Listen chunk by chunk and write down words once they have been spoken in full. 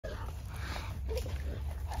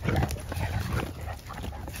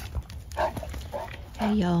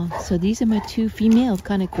Hey y'all, so these are my two female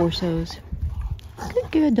Cane Corsos.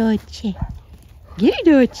 Good girl, Dolce. Get it,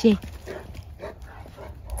 Dolce.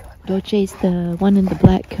 Dolce's the one in the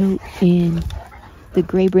black coat, and the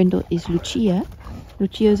gray brindle is Lucia.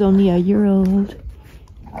 Lucia's only a year old.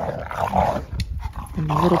 And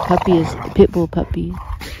the little puppy is the Pitbull puppy,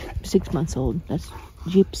 6 months old. That's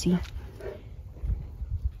Gypsy.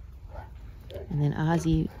 And then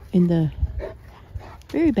Ozzy in the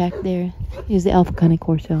very back there is the Alpha Cane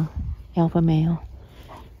Corso, alpha male.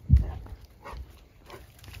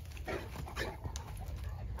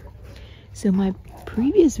 So my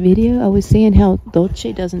previous video, I was saying how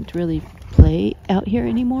Dolce doesn't really play out here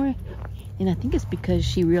anymore. And I think it's because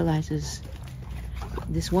she realizes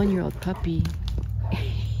this 1-year-old puppy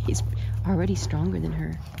is already stronger than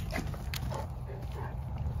her.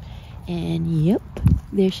 And yep,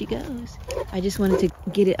 there she goes. I just wanted to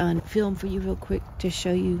get it on film for you real quick to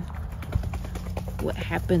show you what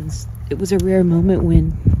happens. It was a rare moment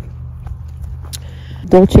when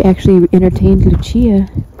Dolce actually entertained Lucia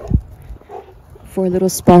for a little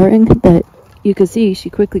sparring, but you could see she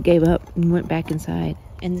quickly gave up and went back inside.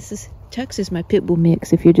 And this is Tux, is my Pitbull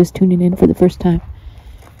mix if you're just tuning in for the first time.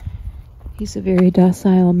 He's a very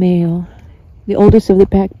docile male, the oldest of the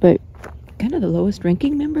pack, but kind of the lowest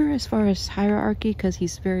ranking member as far as hierarchy, because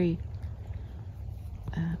he's very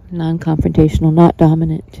non-confrontational, not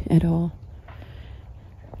dominant at all.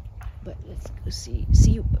 But let's go see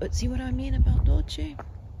what I mean about Dolce.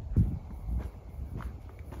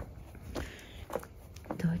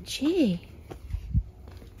 Dolce,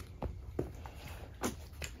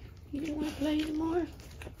 you didn't want to play anymore?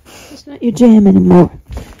 It's not your jam anymore.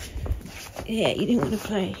 Yeah, you didn't want to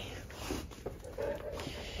play.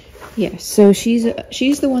 Yeah, so she's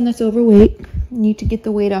the one that's overweight. Need to get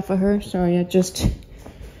the weight off of her. Sorry,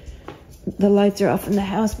 the lights are off in the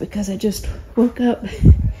house because I just woke up.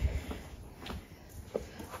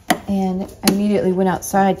 And I immediately went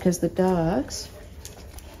outside because the dogs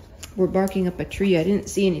were barking up a tree. I didn't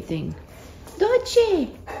see anything. Dolce!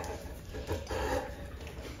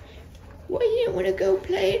 Why you didn't want to go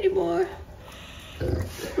play anymore?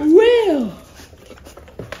 Well,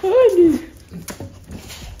 honey.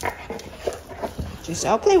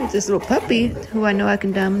 I'll play with this little puppy who I know I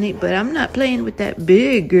can dominate, but I'm not playing with that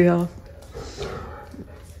big girl.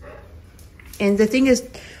 And the thing is,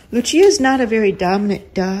 Lucia's not a very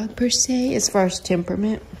dominant dog per se as far as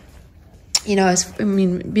temperament. You know,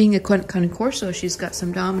 being a Cane Corso, she's got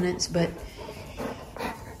some dominance, but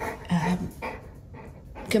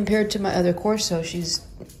compared to my other Corso, she's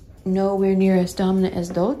nowhere near as dominant as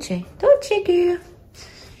Dolce. Dolce girl.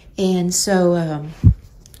 And so,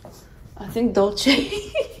 I think Dolce,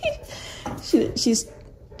 she's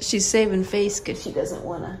saving face because she doesn't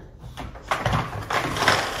want to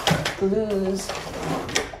lose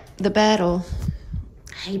the battle.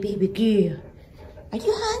 Hey, baby girl, are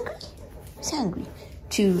you hungry? Who's hungry?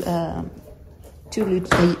 To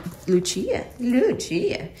Lucia.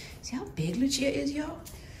 Lucia. See how big Lucia is, y'all?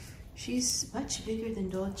 She's much bigger than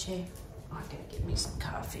Dolce. Oh, I gotta get me some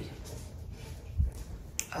coffee.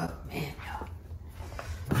 Oh man, y'all.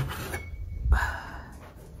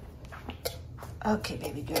 Okay,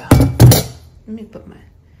 baby girl. Let me put my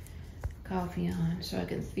coffee on so I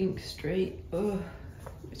can think straight. Oh,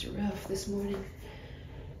 it's rough this morning.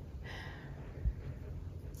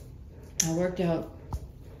 I worked out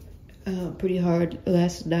pretty hard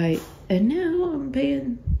last night, and now I'm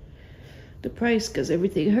paying the price because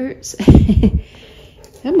everything hurts.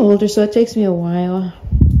 I'm older, so it takes me a while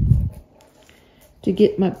to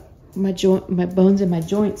get my bones and my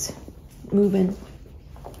joints moving.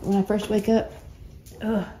 When I first wake up,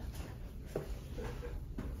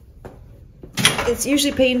 it's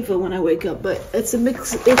usually painful when I wake up, but it's a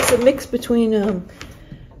mix. It's a mix between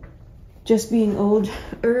just being older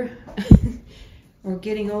or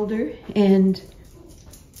getting older and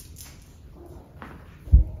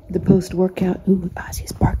the post-workout. Ooh,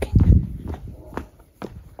 Ozzy's barking.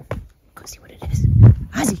 Go see what it is.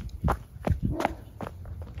 Ozzy.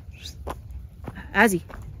 Ozzy.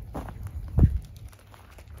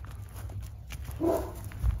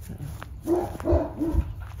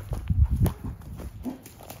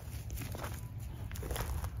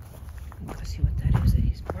 Let's see what that is that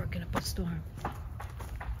he's barking up a storm. What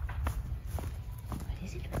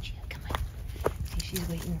is it, Lucia? Come on. See, she's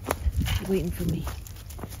waiting. She's waiting for me.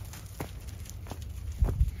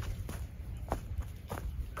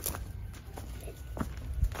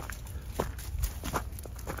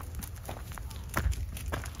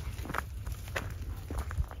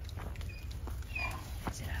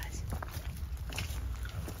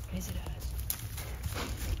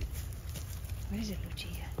 What is it, Lucia?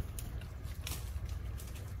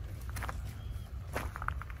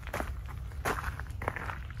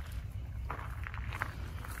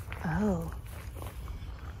 Oh.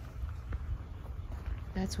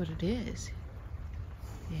 That's what it is.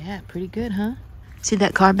 Yeah, pretty good, huh? See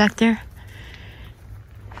that car back there?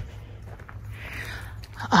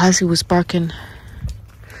 Ozzy was barking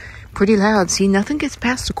pretty loud. See, nothing gets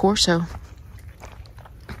past the Corso.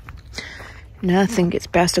 Nothing gets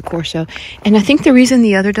past a Corso. And I think the reason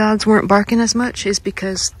the other dogs weren't barking as much is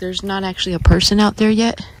because there's not actually a person out there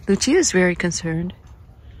yet. Lucia is very concerned.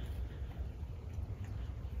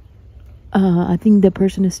 I think the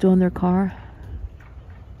person is still in their car.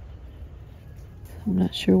 I'm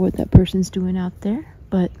not sure what that person's doing out there,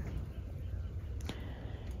 but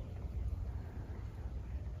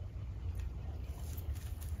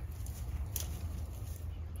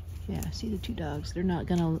yeah, I see the two dogs. They're not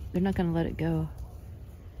gonna let it go.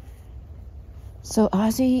 So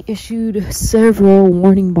Ozzy issued several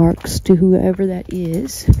warning barks to whoever that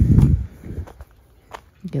is.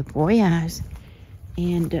 Good boy, Oz.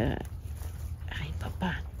 And hi,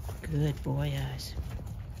 Papa. Good boy, Oz.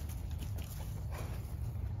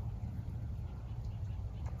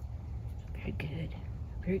 Very good.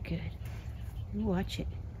 Very good. You watch it.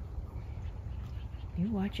 You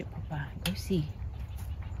watch it, Papa. Go see.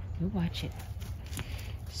 You watch it.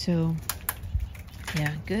 So,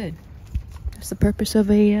 yeah, good. That's the purpose of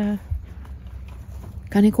a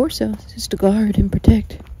Cane Corso. It's just to guard and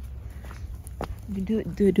protect. You do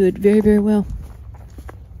it very, very well.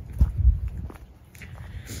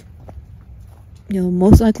 You know,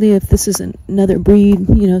 most likely if this is another breed,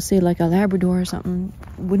 you know, say like a Labrador or something,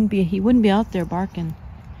 he wouldn't be out there barking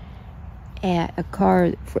at a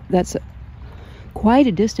car that's quite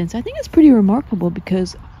a distance. I think it's pretty remarkable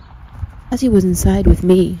because Ozzy was inside with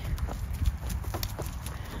me,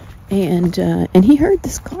 and he heard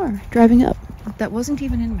this car driving up. That wasn't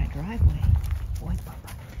even in my driveway. Boy,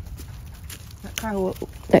 Papa.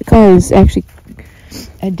 That car is actually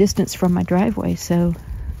a distance from my driveway, so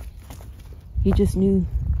he just knew.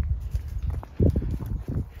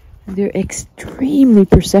 They're extremely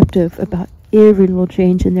perceptive about every little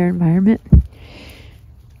change in their environment.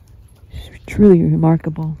 It's truly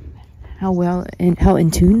remarkable how well and how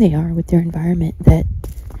in tune they are with their environment, that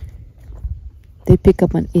they pick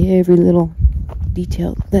up on every little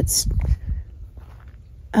detail that's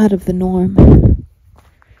out of the norm.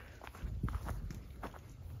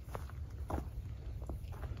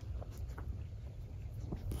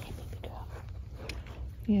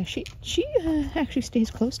 Yeah, she actually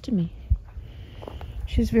stays close to me.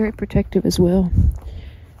 She's very protective as well.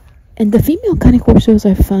 And the female Cane Corsos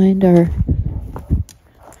I find are,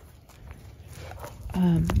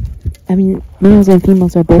 I mean, males and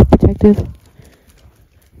females are both protective.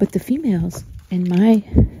 But the females, in my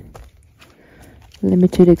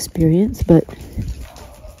limited experience, but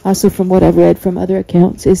also from what I've read from other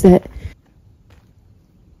accounts, is that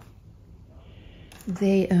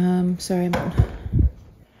they,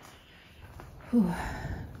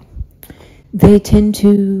 they tend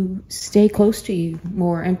to stay close to you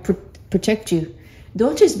more and protect you.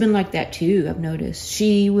 Dolce's been like that too, I've noticed.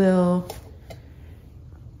 She will...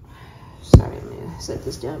 Sorry, I'm going to set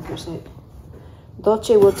this down for a sec.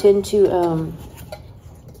 Dolce will tend to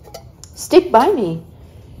stick by me.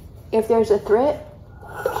 If there's a threat,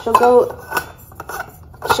 she'll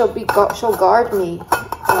guard me.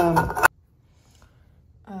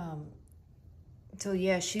 So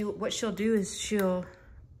yeah, what she'll do is she'll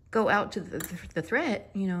go out to the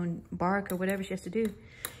threat, you know, and bark or whatever she has to do,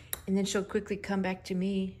 and then she'll quickly come back to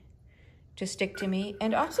me, just stick to me.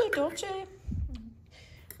 And also Dolce,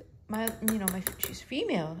 she's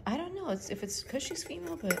female. I don't know if it's because she's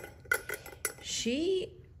female, but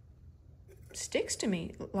she sticks to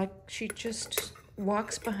me. Like, she just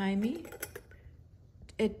walks behind me,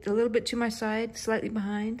 a little bit to my side, slightly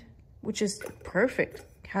behind, which is perfect.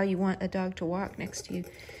 How you want a dog to walk next to you.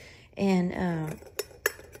 And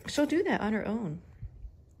she'll do that on her own.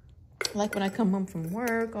 Like when I come home from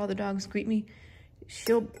work, all the dogs greet me.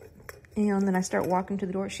 She'll, and then I start walking to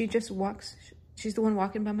the door. She just walks. She's the one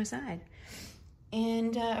walking by my side.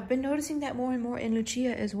 And I've been noticing that more and more in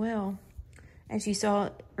Lucia as well. As you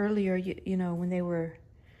saw earlier, you know, when they were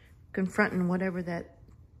confronting whatever that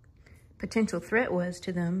potential threat was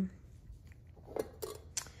to them,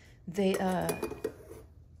 they,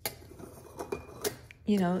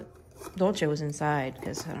 you know, Dolce was inside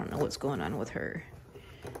because I don't know what's going on with her.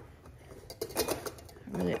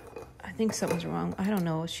 I think something's wrong. I don't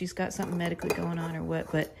know. She's got something medically going on or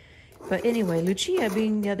what. But anyway, Lucia,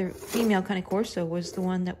 being the other female Cane Corso, was the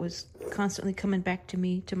one that was constantly coming back to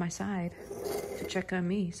me, to my side. to check on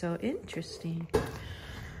me. So interesting.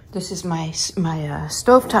 This is my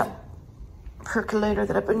stovetop percolator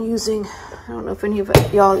that I've been using. I don't know if any of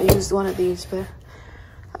y'all used one of these, but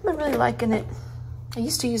I've been really liking it. I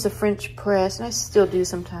used to use a French press, and I still do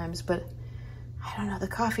sometimes, but I don't know, the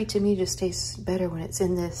coffee to me just tastes better when it's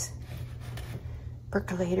in this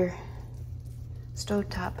percolator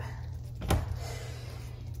stovetop.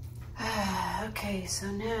 Okay, so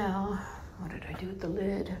now, what did I do with the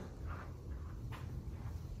lid?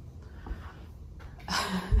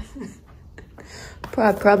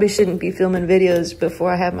 Probably shouldn't be filming videos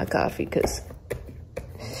before I have my coffee, because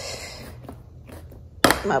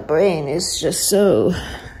my brain is just so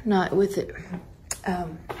not with it. Hi,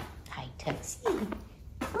 Tux.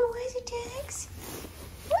 What was it, Tux?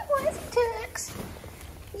 What was it, Tux?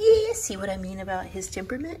 Yeah, see what I mean about his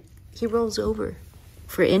temperament? He rolls over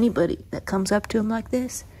for anybody that comes up to him like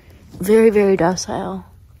this. Very, very docile.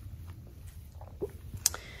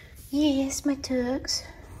 Yes, my Tux.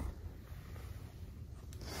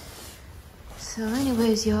 So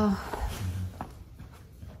anyways, y'all, I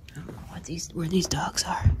don't know where these dogs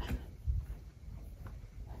are.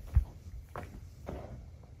 Let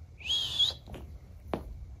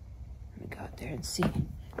me go out there and see.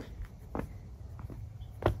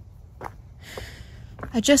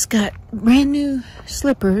 I just got brand new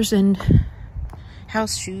slippers and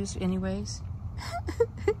house shoes anyways.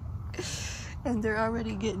 And they're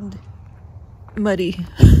already getting muddy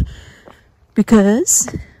because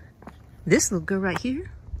this little girl right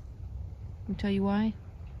here, I'll tell you why.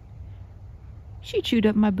 She chewed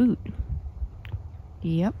up my boot.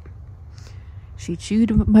 Yep. She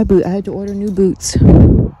chewed up my boot. I had to order new boots.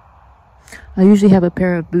 I usually have a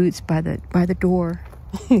pair of boots by the door.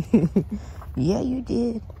 Yeah, you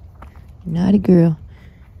did. Naughty girl.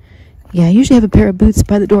 Yeah, I usually have a pair of boots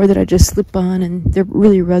by the door that I just slip on, and they're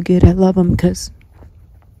really rugged. I love them because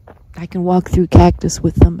I can walk through cactus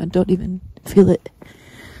with them and don't even feel it.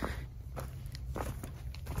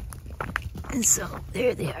 And so,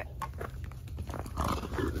 there they are.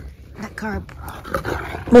 That car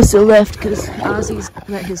must have left because Ozzy's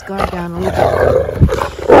let his guard down a little bit.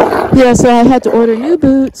 Yeah, so I had to order new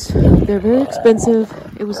boots. They're very expensive.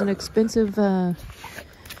 It was an expensive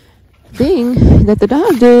thing that the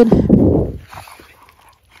dog did.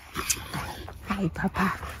 Hi,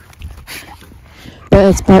 Papa. But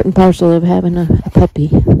it's part and parcel of having a puppy.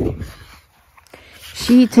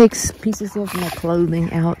 She takes pieces of my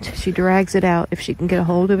clothing out. She drags it out if she can get a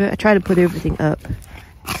hold of it. I try to put everything up.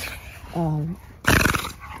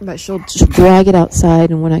 But she'll just drag it outside,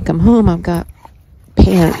 and when I come home, I've got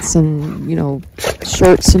pants and, you know,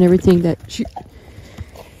 shirts and everything that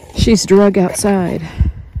she's drug outside.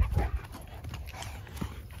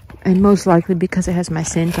 And most likely because it has my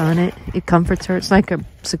scent on it, it comforts her. It's like a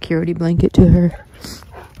security blanket to her.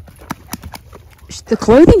 The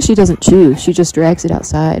clothing she doesn't chew. She just drags it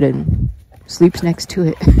outside and sleeps next to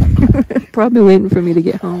it. Probably waiting for me to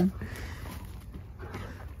get home.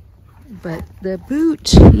 But the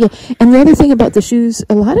boot, yeah. And the other thing about the shoes,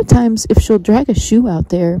 a lot of times if she'll drag a shoe out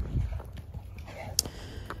there,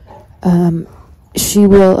 she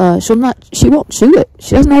won't chew it.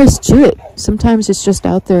 She doesn't always chew it. Sometimes it's just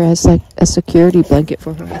out there as like a security blanket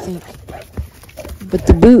for her, I think. But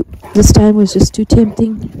the boot this time was just too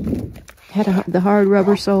tempting. Had the hard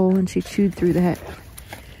rubber sole, and she chewed through that.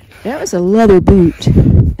 That was a leather boot.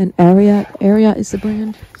 And Ariat is the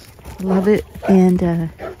brand. Love it. And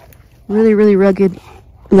really, really rugged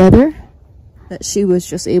leather that she was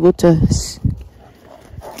just able to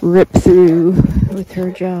rip through with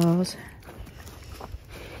her jaws.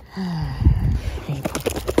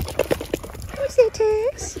 What's that,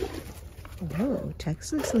 Tex? Oh,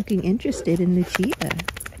 Tex looks looking interested in Lucia.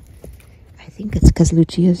 I think it's because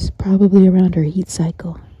Lucia's probably around her heat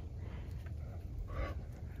cycle.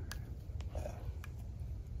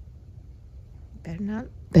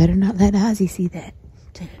 Better not let Ozzy see that,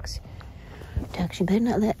 Tex. Tex, you better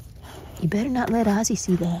not let Ozzy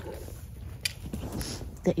see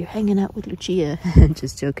that you're hanging out with Lucia.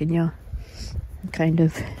 Just joking, y'all. Kind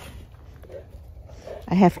of.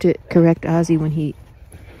 I have to correct Ozzy when he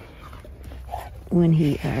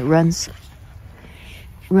runs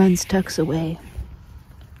Tux away,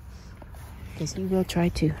 because he will try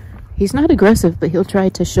to. He's not aggressive, but he'll try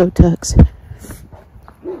to show Tux.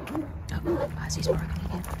 Oh, Ozzy's barking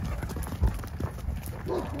again.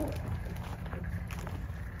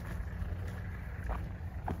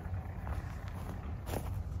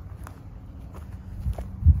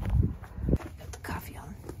 Got the coffee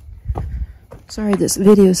on. Sorry, this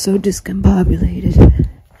video is so discombobulated.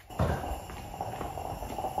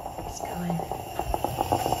 It's going.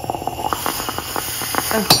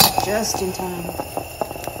 just in time.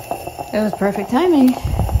 That was perfect timing. I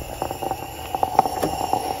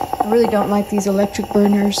really don't like these electric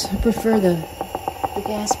burners. I prefer the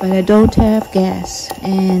gas, but I don't have gas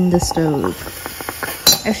in the stove.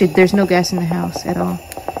 Actually, there's no gas in the house at all,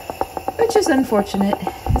 which is unfortunate.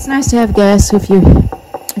 It's nice to have gas if you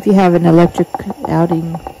have an electric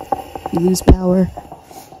outing, you lose power.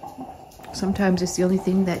 Sometimes it's the only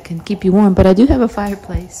thing that can keep you warm, but I do have a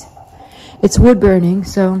fireplace. It's wood burning,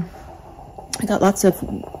 so I got lots of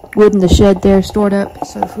wood in the shed there stored up.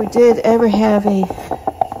 So if we did ever have an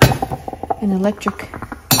electric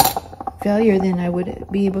failure, then I would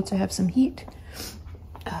be able to have some heat.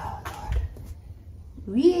 Oh, Lord.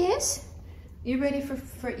 Yes? You ready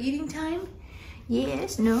for eating time?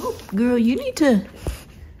 Yes? No? Girl, you need to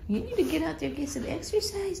get out there and get some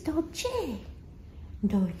exercise, don't you?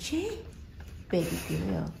 Don't you? Baby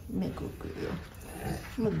girl. My good girl.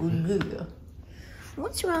 My good girl.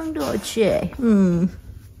 What's wrong, don't you?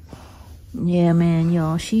 Yeah, man,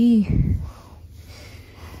 y'all, should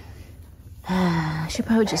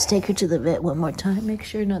probably just take her to the vet one more time, make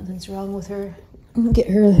sure nothing's wrong with her, get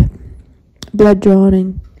her blood drawn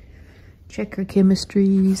and check her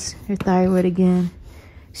chemistries, her thyroid again.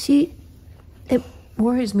 It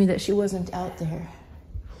worries me that she wasn't out there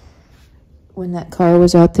when that car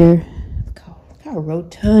was out there. Look how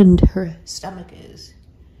rotund her stomach is.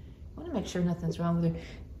 I want to make sure nothing's wrong with her.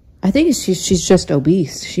 I think she's just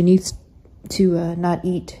obese. She needs to not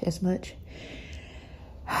eat as much.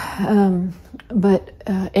 And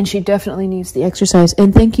she definitely needs the exercise.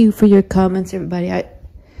 And thank you for your comments, everybody. I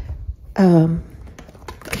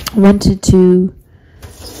wanted to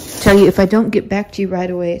tell you, if I don't get back to you right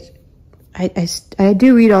away, I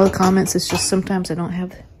do read all the comments. It's just sometimes I don't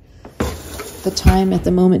have the time at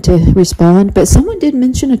the moment to respond. But someone did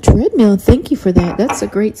mention a treadmill. Thank you for that. That's a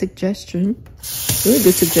great suggestion. Really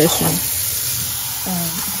good suggestion.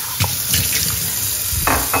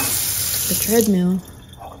 The treadmill.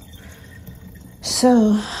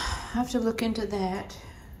 So, I have to look into that.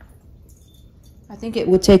 I think it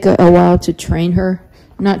will take a while to train her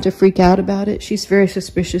not to freak out about it. She's very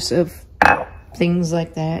suspicious of things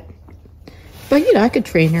like that. But, you know, I could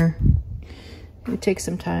train her. It would take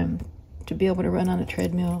some time to be able to run on a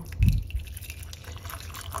treadmill.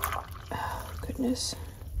 Oh, goodness.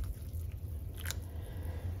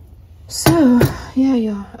 So, yeah,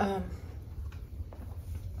 y'all.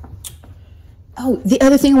 Oh, the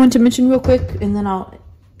other thing I want to mention real quick, and then I'll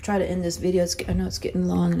try to end this video. I know it's getting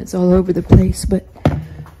long and it's all over the place, but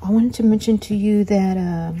I wanted to mention to you that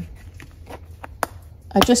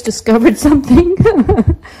I just discovered something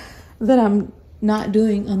that I'm not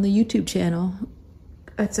doing on the YouTube channel.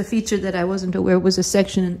 It's a feature that I wasn't aware was a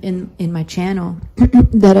section in my channel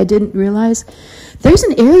that I didn't realize. There's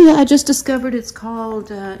an area I just discovered. It's called,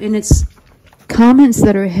 and it's comments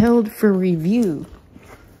that are held for review.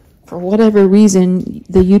 For whatever reason,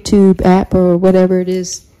 the YouTube app or whatever it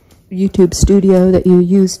is, YouTube Studio that you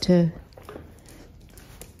use to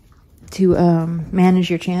manage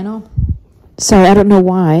your channel. Sorry, I don't know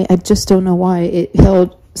why. I just don't know why it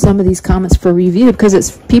held some of these comments for review, because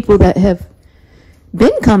it's people that have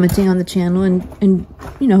been commenting on the channel and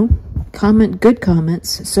you know, comment good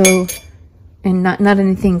comments. So, and not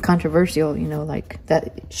anything controversial, you know, like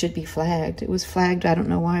that should be flagged. It was flagged. I don't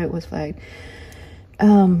know why it was flagged.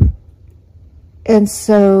 And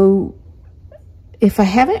so if I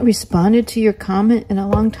haven't responded to your comment in a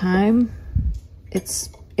long time,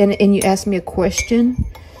 and you ask me a question,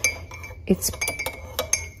 it's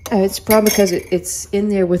probably because it's in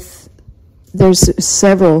there with, there's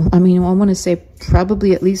several, I mean, I want to say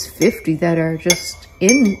probably at least 50 that are just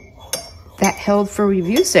in that held for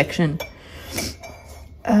review section.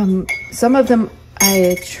 Some of them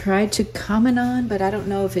I tried to comment on, but I don't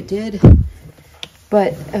know if it did.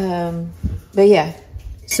 But yeah,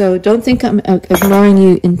 so don't think I'm ignoring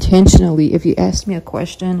you intentionally. If you asked me a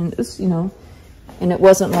question and it's, you know, and it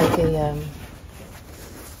wasn't like a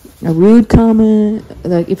rude comment,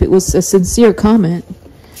 like if it was a sincere comment,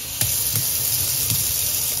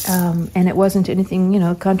 and it wasn't anything, you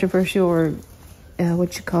know, controversial or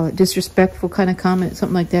what you call it, disrespectful kind of comment,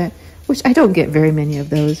 something like that, which I don't get very many of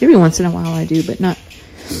those. Every once in a while I do, but not.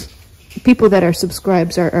 People that are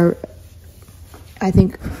subscribed are I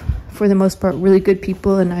think, for the most part, really good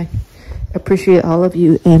people, and I appreciate all of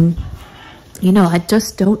you. And, you know, I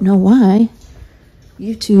just don't know why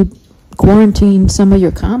YouTube quarantined some of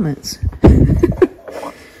your comments.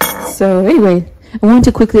 So, anyway, I wanted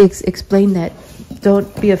to quickly explain that.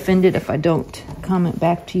 Don't be offended if I don't comment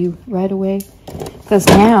back to you right away. Because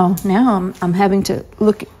now I'm having to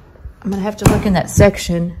look, I'm going to have to look in that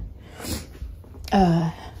section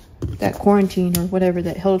that quarantine or whatever,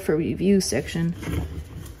 that held for review section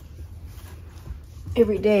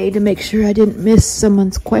every day to make sure I didn't miss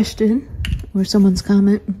someone's question or someone's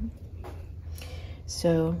comment.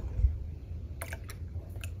 So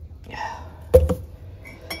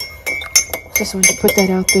just wanted to put that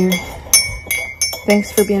out there.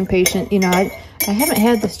 Thanks for being patient. You know, I haven't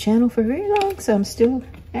had this channel for very long, so I'm still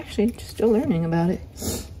learning about it.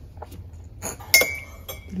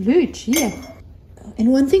 Lucia.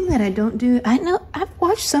 And one thing that I don't do, I know I've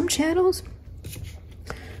watched some channels,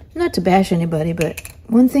 not to bash anybody, but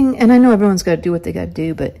one thing, and I know everyone's got to do what they got to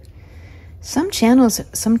do, but some channels,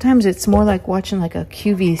 sometimes it's more like watching like a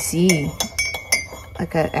QVC,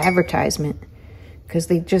 like an advertisement, because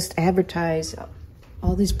they just advertise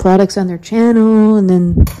all these products on their channel, and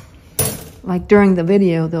then like during the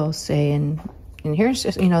video they'll say, and here's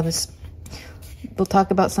just, you know, this, they'll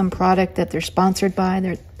talk about some product that they're sponsored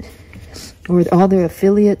by, or all their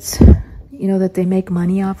affiliates, you know, that they make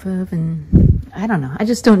money off of. And I don't know, I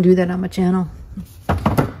just don't do that on my channel.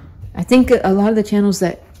 I think a lot of the channels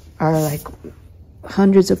that are like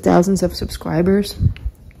hundreds of thousands of subscribers,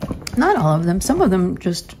 not all of them, some of them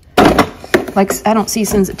just, like, I don't see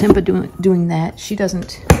Sins Atempa doing that. She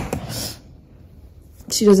doesn't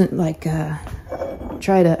like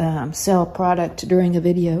try to sell product during a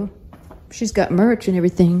video. She's got merch and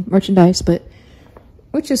everything, merchandise, but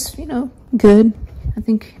which is, you know, good, I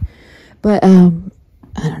think. But I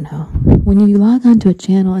don't know, when you log onto a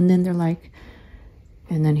channel and then they're like,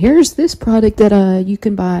 and then here's this product that you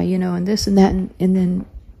can buy, you know, and this and that, and then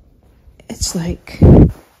it's like,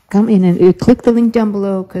 come in and you click the link down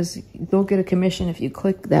below, because they'll get a commission if you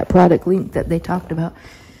click that product link that they talked about.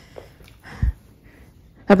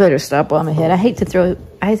 I better stop while I'm ahead. I hate to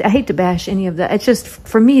I hate to bash any of that. It's just,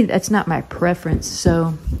 for me, that's not my preference.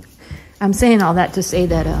 So I'm saying all that to say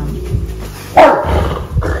that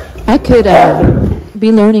I could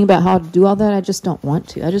be learning about how to do all that. I just don't want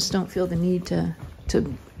to. I just don't feel the need to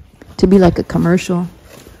be like a commercial.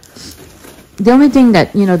 The only thing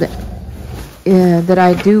that, you know, that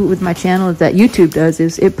I do with my channel, that YouTube does,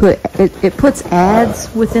 is it puts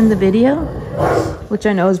ads within the video, which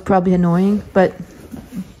I know is probably annoying, but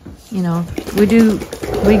you know, we do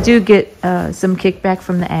get some kickback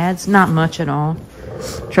from the ads. Not much at all.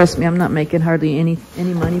 Trust me, I'm not making hardly any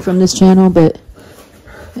money from this channel, but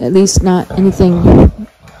at least not anything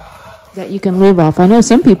that you can live off. I know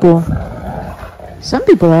some people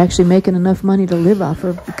are actually making enough money to live off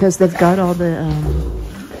of, because they've got all the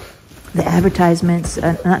advertisements,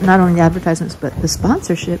 not only the advertisements, but the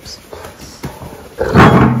sponsorships.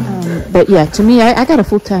 But yeah, to me, I got a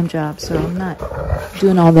full-time job, so I'm not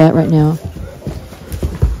doing all that right now.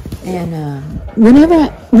 And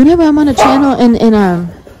whenever I'm on a channel and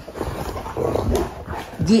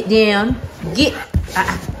get down, get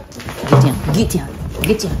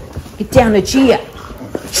down, Lucia.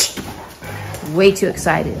 Way too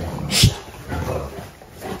excited.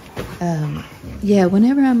 Yeah,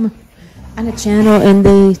 whenever I'm on a channel and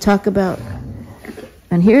they talk about,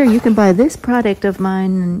 and here you can buy this product of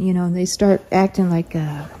mine, and you know, they start acting like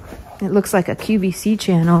it looks like a QVC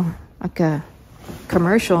channel, like a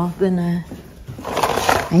commercial, then I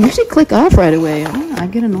usually click off right away. I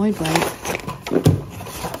get annoyed by it.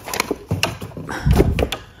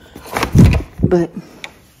 But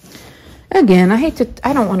again,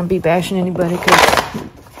 I don't want to be bashing anybody,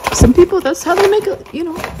 because some people, that's how they make it, you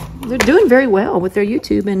know, they're doing very well with their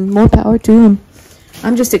YouTube, and more power to them.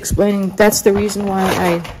 I'm just explaining, that's the reason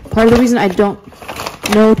why part of the reason I don't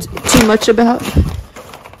know too much about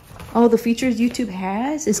all the features YouTube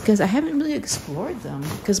has is because I haven't really explored them,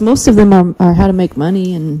 because most of them are how to make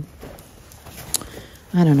money, and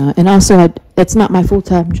I don't know. And also, it's not my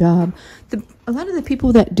full-time job. A lot of the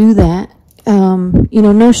people that do that, you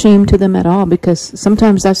know, no shame to them at all, because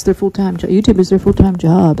sometimes that's their full-time job. YouTube is their full-time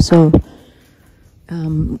job, so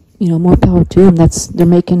you know, more power to them. They're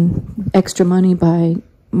making extra money by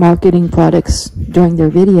marketing products during their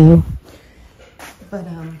video. But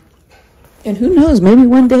and who knows, maybe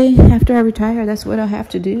one day after I retire, that's what I'll have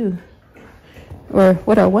to do, or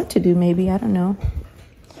what I want to do, maybe, I don't know.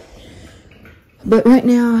 But right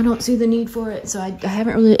now, I don't see the need for it, so I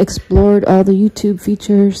haven't really explored all the YouTube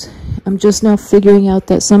features. I'm just now figuring out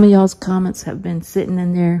that some of y'all's comments have been sitting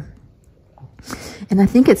in there. And I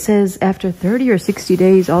think it says after 30 or 60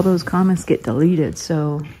 days, all those comments get deleted.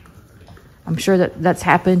 So I'm sure that's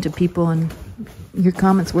happened to people, and your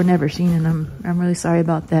comments were never seen, and I'm really sorry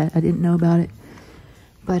about that. I didn't know about it.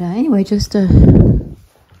 But anyway, just to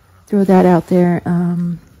throw that out there.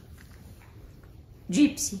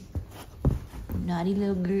 Gypsy. Naughty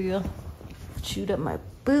little girl. Chewed up my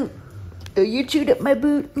boot. Oh, you chewed up my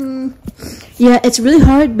boot. Yeah, it's really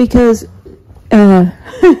hard because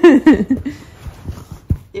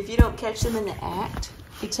if you don't catch them in the act,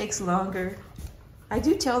 it takes longer. I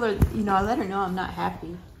do tell her, you know, I let her know I'm not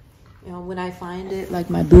happy. You know, when I find it, like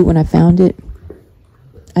my boot, when I found it,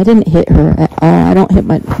 I didn't hit her at all. I don't hit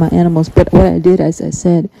my animals, but what I did, as I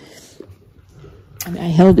said, I mean, I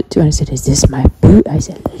held it to her and I said, "Is this my boot?" I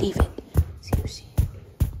said, "Leave it." See.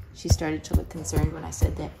 She started to look concerned when I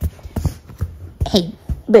said that. Hey,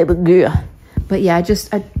 baby girl. But yeah,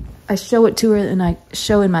 I show it to her and I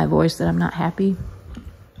show in my voice that I'm not happy.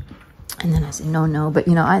 And then I say, no. But,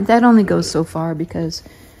 you know, that only goes so far because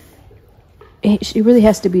she really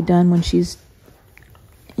has to be done when she's...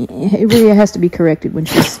 It really has to be corrected when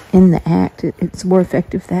she's in the act. It's more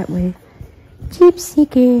effective that way. Gypsy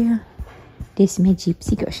girl. This is my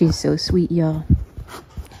gypsy girl. She's so sweet, y'all.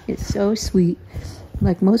 It's so sweet.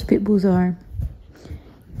 Like most pit bulls are.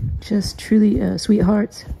 Just truly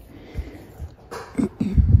sweethearts.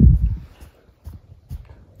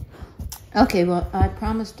 Okay, well, I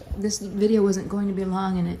promised this video wasn't going to be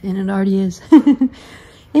long, and it already is.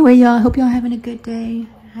 Anyway, y'all, I hope y'all having a good day.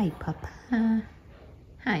 Hi, Papa.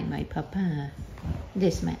 Hi, my Papa.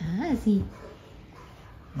 This my Ozzy.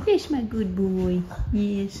 This my good boy.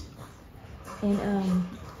 Yes. And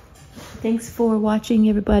thanks for watching,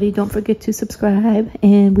 everybody. Don't forget to subscribe,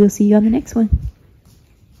 and we'll see you on the next one.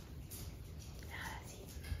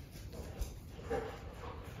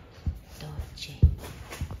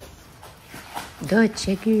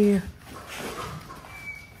 Dolce girl.